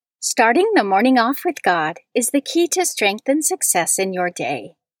Starting the morning off with God is the key to strength and success in your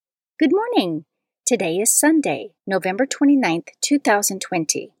day. Good morning. Today is Sunday, November 29th,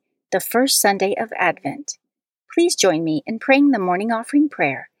 2020, the first Sunday of Advent. Please join me in praying the morning offering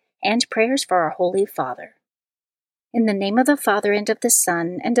prayer and prayers for our Holy Father. In the name of the Father, and of the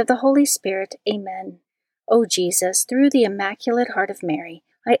Son, and of the Holy Spirit, Amen. O Jesus, through the Immaculate Heart of Mary,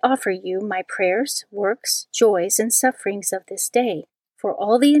 I offer you my prayers, works, joys, and sufferings of this day, for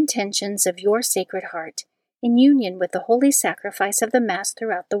all the intentions of your Sacred Heart, in union with the holy sacrifice of the Mass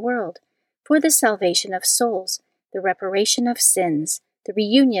throughout the world, for the salvation of souls, the reparation of sins, the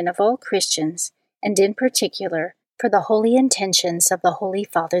reunion of all Christians, and in particular, for the holy intentions of the Holy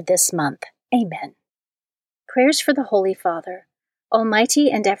Father this month. Amen. Prayers for the Holy Father.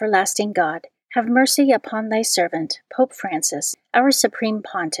 Almighty and everlasting God, have mercy upon thy servant, Pope Francis, our Supreme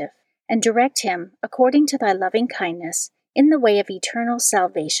Pontiff, and direct him, according to thy loving kindness, in the way of eternal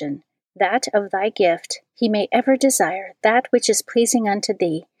salvation, that of thy gift he may ever desire that which is pleasing unto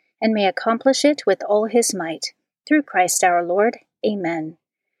thee, and may accomplish it with all his might. Through Christ our Lord. Amen.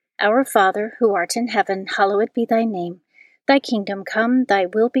 Our Father, who art in heaven, hallowed be thy name. Thy kingdom come, thy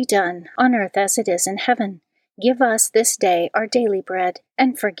will be done, on earth as it is in heaven. Give us this day our daily bread,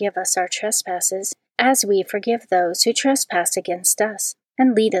 and forgive us our trespasses, as we forgive those who trespass against us.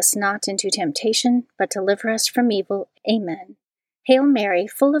 And lead us not into temptation, but deliver us from evil. Amen. Hail Mary,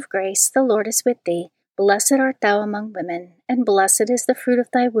 full of grace, the Lord is with thee. Blessed art thou among women, and blessed is the fruit of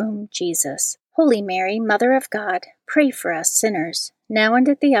thy womb, Jesus. Holy Mary, Mother of God, pray for us sinners, now and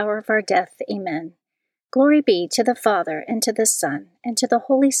at the hour of our death. Amen. Glory be to the Father, and to the Son, and to the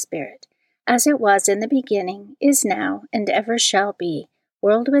Holy Spirit, as it was in the beginning, is now, and ever shall be,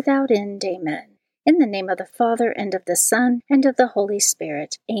 world without end. Amen. In the name of the Father, and of the Son, and of the Holy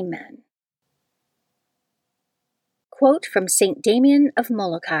Spirit. Amen. Quote from St. Damian of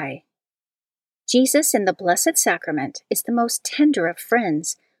Molokai. Jesus in the Blessed Sacrament is the most tender of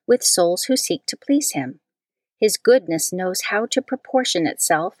friends with souls who seek to please him. His goodness knows how to proportion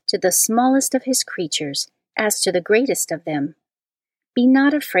itself to the smallest of his creatures as to the greatest of them. Be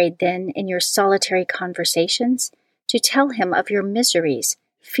not afraid then in your solitary conversations to tell him of your miseries,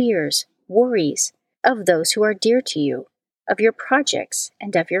 fears, worries, of those who are dear to you, of your projects,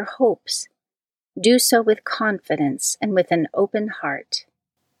 and of your hopes. Do so with confidence and with an open heart.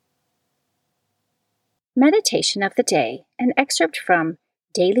 Meditation of the Day, an excerpt from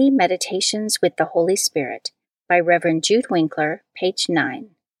Daily Meditations with the Holy Spirit by Reverend Jude Winkler, page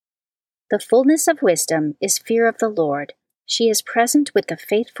 9. The fullness of wisdom is fear of the Lord. She is present with the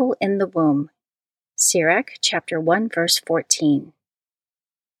faithful in the womb. Sirach, chapter 1, verse 14.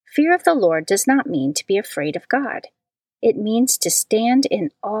 Fear of the Lord does not mean to be afraid of God. It means to stand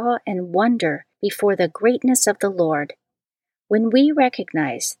in awe and wonder before the greatness of the Lord. When we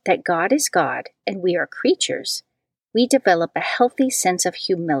recognize that God is God and we are creatures, we develop a healthy sense of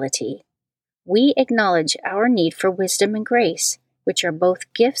humility. We acknowledge our need for wisdom and grace, which are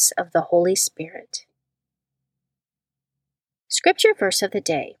both gifts of the Holy Spirit. Scripture verse of the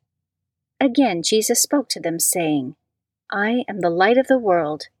day. Again, Jesus spoke to them, saying, I am the light of the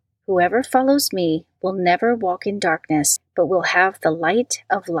world. Whoever follows me will never walk in darkness, but will have the light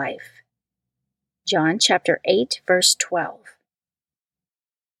of life. John chapter 8, verse 12.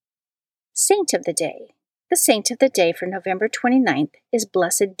 Saint of the Day. The saint of the day for November 29th is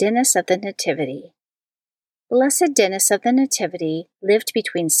Blessed Denis of the Nativity. Blessed Denis of the Nativity lived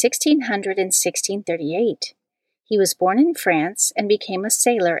between 1600 and 1638. He was born in France and became a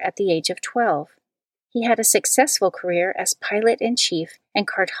sailor at the age of 12. He had a successful career as pilot-in-chief and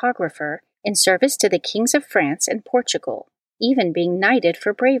cartographer in service to the kings of France and Portugal, even being knighted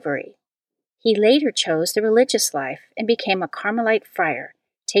for bravery. He later chose the religious life and became a Carmelite friar,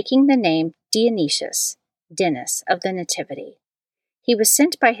 taking the name Dionysius, Denis of the Nativity. He was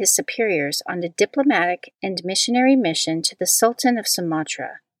sent by his superiors on a diplomatic and missionary mission to the Sultan of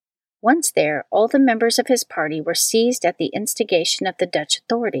Sumatra. Once there, all the members of his party were seized at the instigation of the Dutch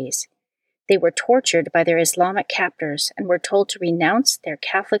authorities. They were tortured by their Islamic captors and were told to renounce their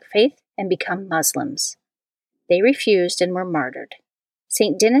Catholic faith and become Muslims. They refused and were martyred.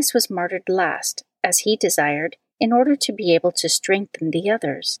 St. Denis was martyred last, as he desired, in order to be able to strengthen the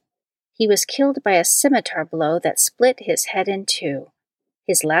others. He was killed by a scimitar blow that split his head in two.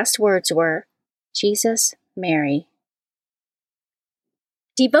 His last words were, Jesus, Mary.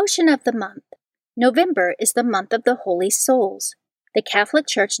 Devotion of the Month. November is the month of the Holy Souls. The Catholic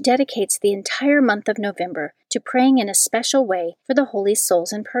Church dedicates the entire month of November to praying in a special way for the holy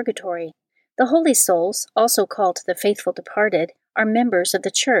souls in purgatory. The holy souls, also called the faithful departed, are members of the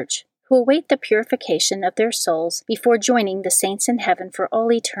Church, who await the purification of their souls before joining the saints in heaven for all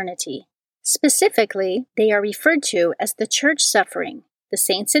eternity. Specifically, they are referred to as the church suffering. The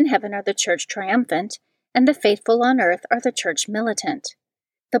saints in heaven are the church triumphant, and the faithful on earth are the church militant.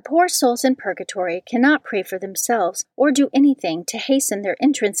 The poor souls in purgatory cannot pray for themselves or do anything to hasten their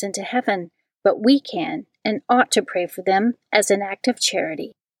entrance into heaven, but we can and ought to pray for them as an act of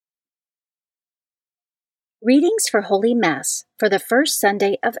charity. Readings for Holy Mass for the first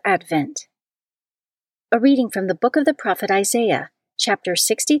Sunday of Advent. A reading from the book of the prophet Isaiah, chapter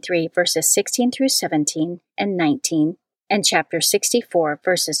 63, verses 16 through 17 and 19, and chapter 64,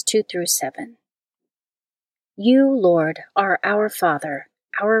 verses 2 through 7. You, Lord, are our Father,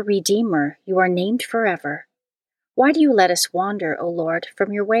 our Redeemer. You are named forever. Why do you let us wander, O Lord,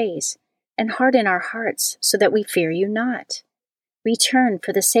 from your ways, and harden our hearts so that we fear you not? Return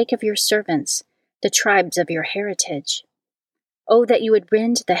for the sake of your servants, the tribes of your heritage. Oh, that you would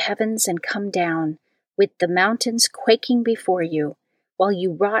rend the heavens and come down, with the mountains quaking before you, while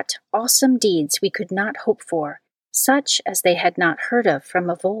you wrought awesome deeds we could not hope for, such as they had not heard of from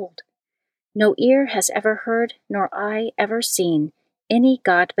of old. No ear has ever heard, nor eye ever seen, any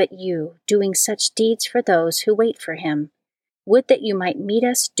God but you, doing such deeds for those who wait for him. Would that you might meet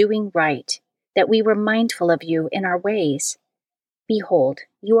us doing right, that we were mindful of you in our ways. Behold,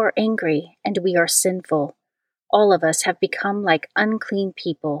 you are angry, and we are sinful. All of us have become like unclean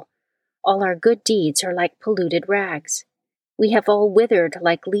people. All our good deeds are like polluted rags. We have all withered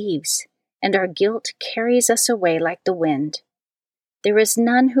like leaves, and our guilt carries us away like the wind. There is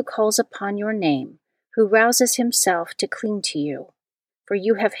none who calls upon your name, who rouses himself to cling to you. For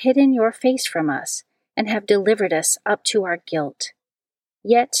you have hidden your face from us, and have delivered us up to our guilt.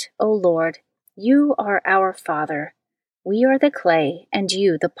 Yet, O Lord, you are our Father. We are the clay, and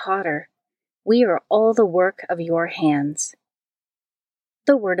you the potter. We are all the work of your hands.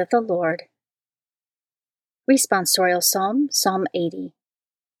 The Word of the Lord. Responsorial Psalm, Psalm 80.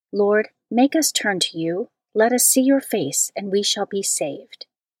 Lord, make us turn to you. Let us see your face, and we shall be saved.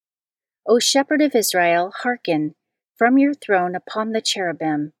 O Shepherd of Israel, hearken. From your throne upon the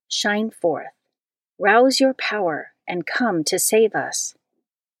cherubim, shine forth. Rouse your power, and come to save us.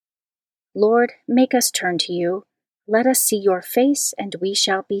 Lord, make us turn to you. Let us see your face, and we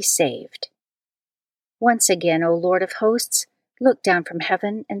shall be saved. Once again, O Lord of hosts, look down from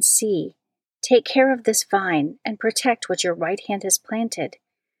heaven and see. Take care of this vine, and protect what your right hand has planted,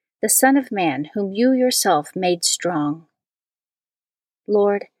 the Son of Man, whom you yourself made strong.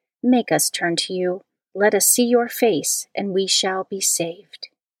 Lord, make us turn to you. Let us see your face, and we shall be saved.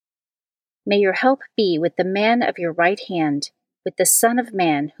 May your help be with the man of your right hand, with the Son of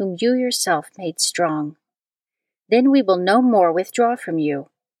Man, whom you yourself made strong. Then we will no more withdraw from you.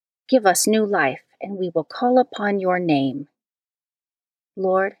 Give us new life, and we will call upon your name.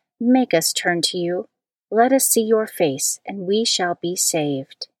 Lord, make us turn to you. Let us see your face, and we shall be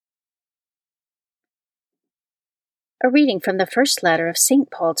saved. A reading from the first letter of St.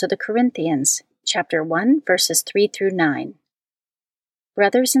 Paul to the Corinthians, chapter 1, verses 3 through 9.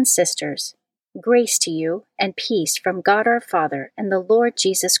 Brothers and sisters, grace to you and peace from God our Father and the Lord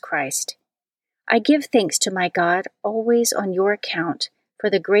Jesus Christ. I give thanks to my God always on your account for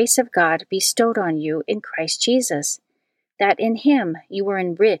the grace of God bestowed on you in Christ Jesus, that in him you were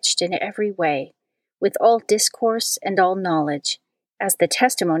enriched in every way, with all discourse and all knowledge, as the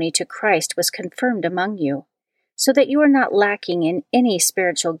testimony to Christ was confirmed among you, so that you are not lacking in any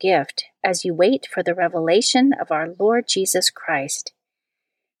spiritual gift as you wait for the revelation of our Lord Jesus Christ.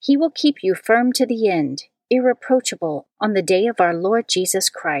 He will keep you firm to the end, irreproachable on the day of our Lord Jesus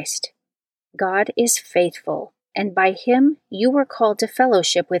Christ. God is faithful, and by him you were called to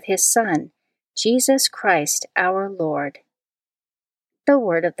fellowship with his Son, Jesus Christ our Lord. The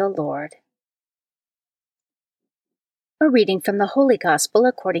Word of the Lord. A reading from the Holy Gospel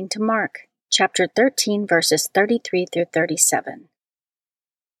according to Mark, chapter 13, verses 33 through 37.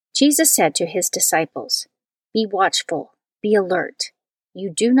 Jesus said to his disciples, "Be watchful, be alert. You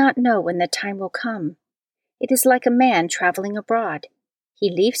do not know when the time will come. It is like a man traveling abroad. He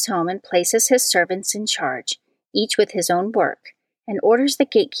leaves home and places his servants in charge, each with his own work, and orders the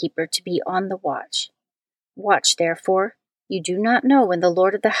gatekeeper to be on the watch. Watch, therefore. You do not know when the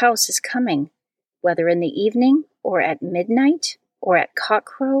Lord of the house is coming, whether in the evening, or at midnight, or at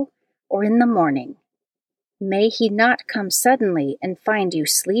cockcrow, or in the morning. May he not come suddenly and find you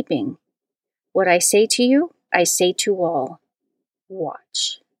sleeping. What I say to you, I say to all.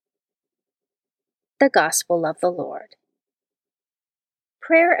 Watch." The Gospel of the Lord.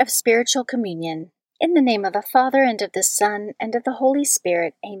 Prayer of Spiritual Communion. In the name of the Father, and of the Son, and of the Holy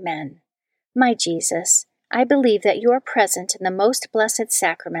Spirit. Amen. My Jesus, I believe that you are present in the most blessed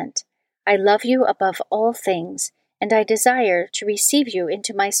sacrament. I love you above all things, and I desire to receive you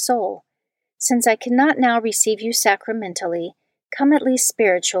into my soul. Since I cannot now receive you sacramentally, come at least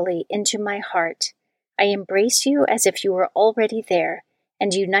spiritually into my heart. I embrace you as if you were already there,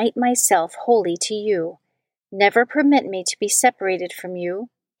 and unite myself wholly to you. Never permit me to be separated from you.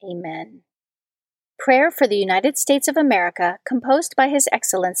 Amen. Prayer for the United States of America, composed by His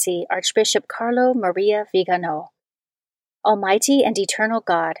Excellency Archbishop Carlo Maria Vigano. Almighty and eternal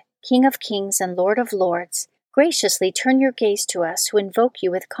God, King of kings and Lord of lords, graciously turn your gaze to us who invoke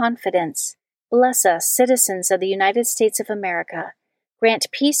you with confidence. Bless us, citizens of the United States of America. Grant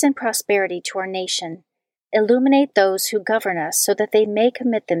peace and prosperity to our nation. Illuminate those who govern us so that they may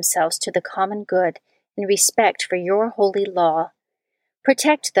commit themselves to the common good in respect for your holy law.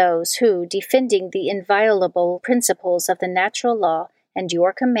 Protect those who, defending the inviolable principles of the natural law and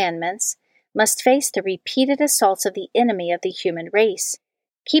your commandments, must face the repeated assaults of the enemy of the human race.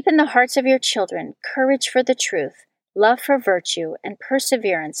 Keep in the hearts of your children courage for the truth, love for virtue, and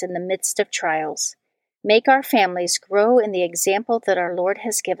perseverance in the midst of trials. Make our families grow in the example that our Lord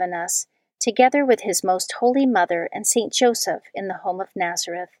has given us, together with His most holy Mother and Saint Joseph in the home of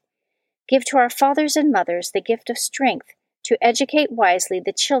Nazareth. Give to our fathers and mothers the gift of strength to educate wisely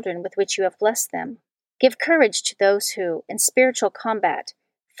the children with which you have blessed them. Give courage to those who, in spiritual combat,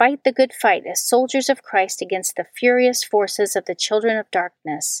 fight the good fight as soldiers of Christ against the furious forces of the children of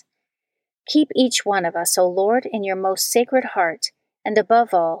darkness. Keep each one of us, O Lord, in your most sacred heart, and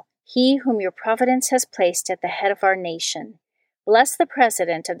above all, he whom your providence has placed at the head of our nation. Bless the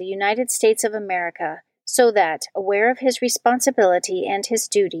President of the United States of America, so that, aware of his responsibility and his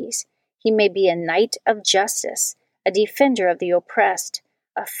duties, he may be a knight of justice, a defender of the oppressed,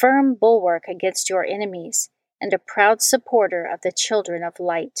 a firm bulwark against your enemies, and a proud supporter of the children of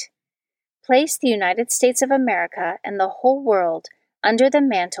light. Place the United States of America and the whole world under the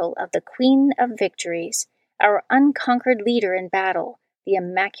mantle of the Queen of Victories, our unconquered leader in battle, the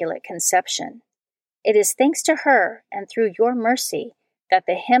Immaculate Conception. It is thanks to her and through your mercy that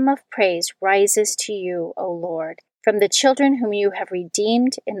the hymn of praise rises to you, O Lord, from the children whom you have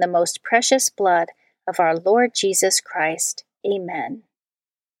redeemed in the most precious blood of our Lord Jesus Christ. Amen.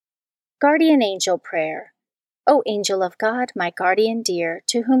 Guardian Angel Prayer. O angel of God, my guardian dear,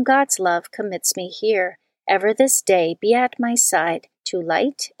 to whom God's love commits me here, ever this day be at my side, to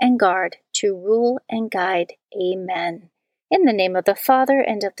light and guard, to rule and guide. Amen. In the name of the Father,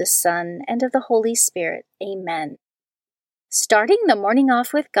 and of the Son, and of the Holy Spirit. Amen. Starting the morning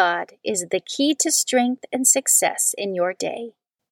off with God is the key to strength and success in your day.